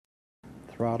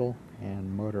throttle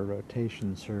and motor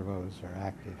rotation servos are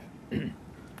active.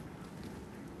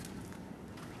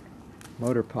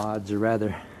 Motor pods are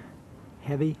rather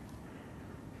heavy.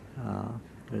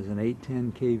 There's an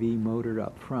 810 kV motor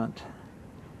up front,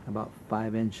 about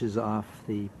 5 inches off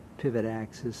the pivot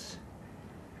axis,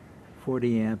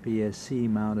 40 amp ESC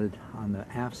mounted on the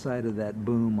aft side of that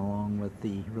boom along with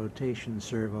the rotation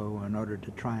servo in order to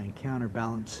try and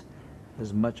counterbalance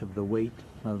as much of the weight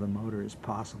of the motor as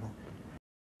possible.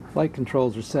 Flight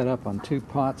controls are set up on 2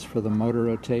 pots for the motor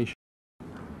rotation.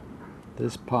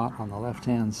 This pot on the left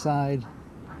hand side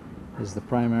is the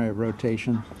primary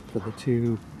rotation for the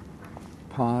 2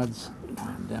 pods.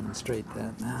 I'll demonstrate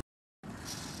that now.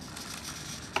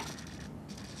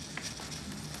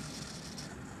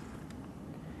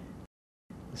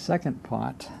 The second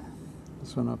pot,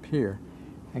 this one up here,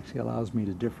 actually allows me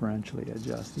to differentially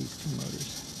adjust these 2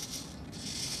 motors.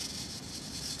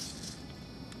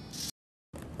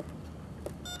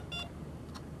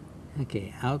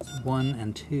 Okay, outs 1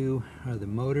 and 2 are the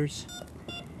motors.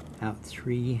 Out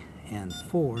 3 and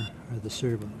 4 are the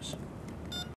servos.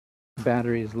 The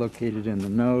battery is located in the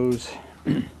nose.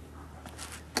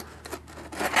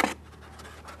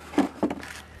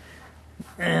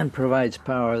 And provides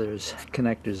power. There's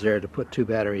connectors there to put 2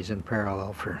 batteries in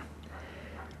parallel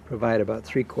provide about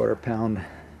 3/4 pound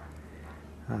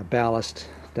ballast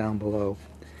down below.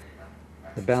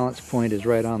 The balance point is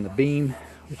right on the beam,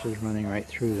 which is running right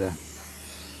through the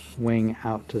wing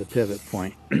out to the pivot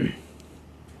point. When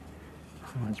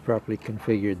it's properly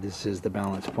configured, this is the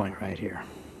balance point right here.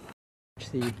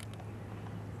 Pitch the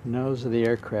nose of the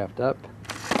aircraft up.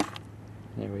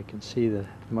 There we can see the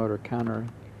motor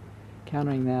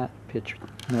countering that. Pitch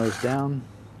nose down.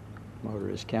 Motor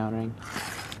is countering.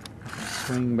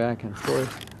 Swing back and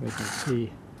forth. We can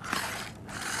see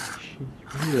she's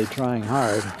really trying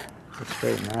hard to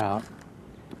straighten her out.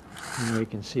 And we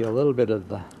can see a little bit of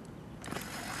the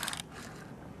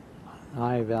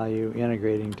I value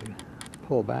integrating to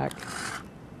pull back.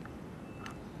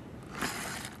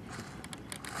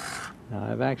 Now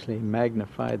I've actually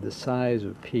magnified the size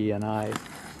of P and I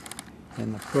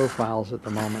in the profiles at the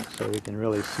moment so we can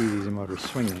really see these motors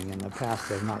swinging. In the past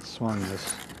they've not swung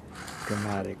this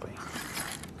dramatically.